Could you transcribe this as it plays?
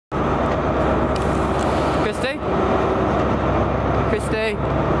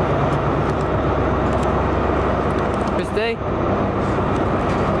Christy? Christy?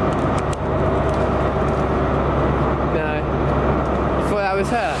 No. I thought that was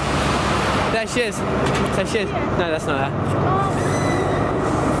her. There she is. There she is. No, that's not her.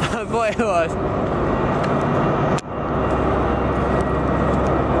 I thought it was.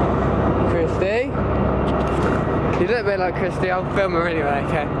 Christy? You look a bit like Christy. I'll film her anyway,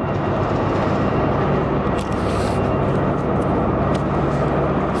 okay?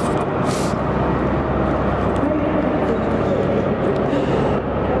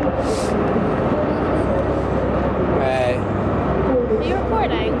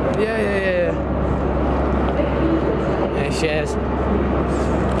 Yeah. There she is.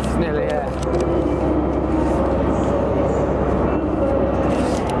 She's nearly there.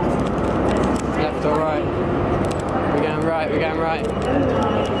 Left or right? We're going right, we're going right.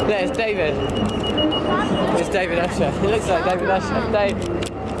 There's David. It's David Usher. It looks like David Usher.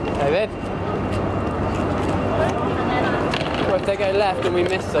 David? What if they go left and we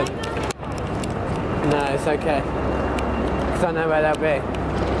miss them? No, it's okay. Because I know where they'll be.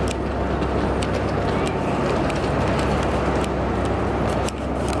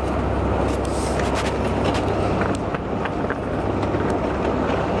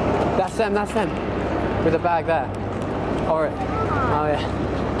 That's them. With a bag there. Or it. Oh yeah.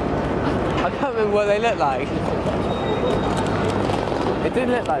 I can't remember what they look like. It did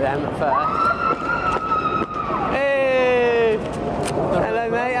look like them at first. Hey! Hello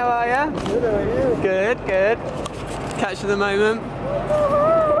mate, how are you? Good, how are you? Good, good. Catch for the moment.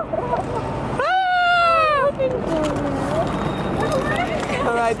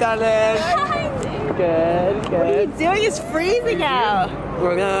 Alright darling. Good, good. What are you doing? It's freezing out.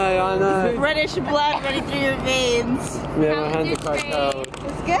 I know. British blood running through your veins. Yeah, my hands are quite cold.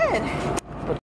 It's good.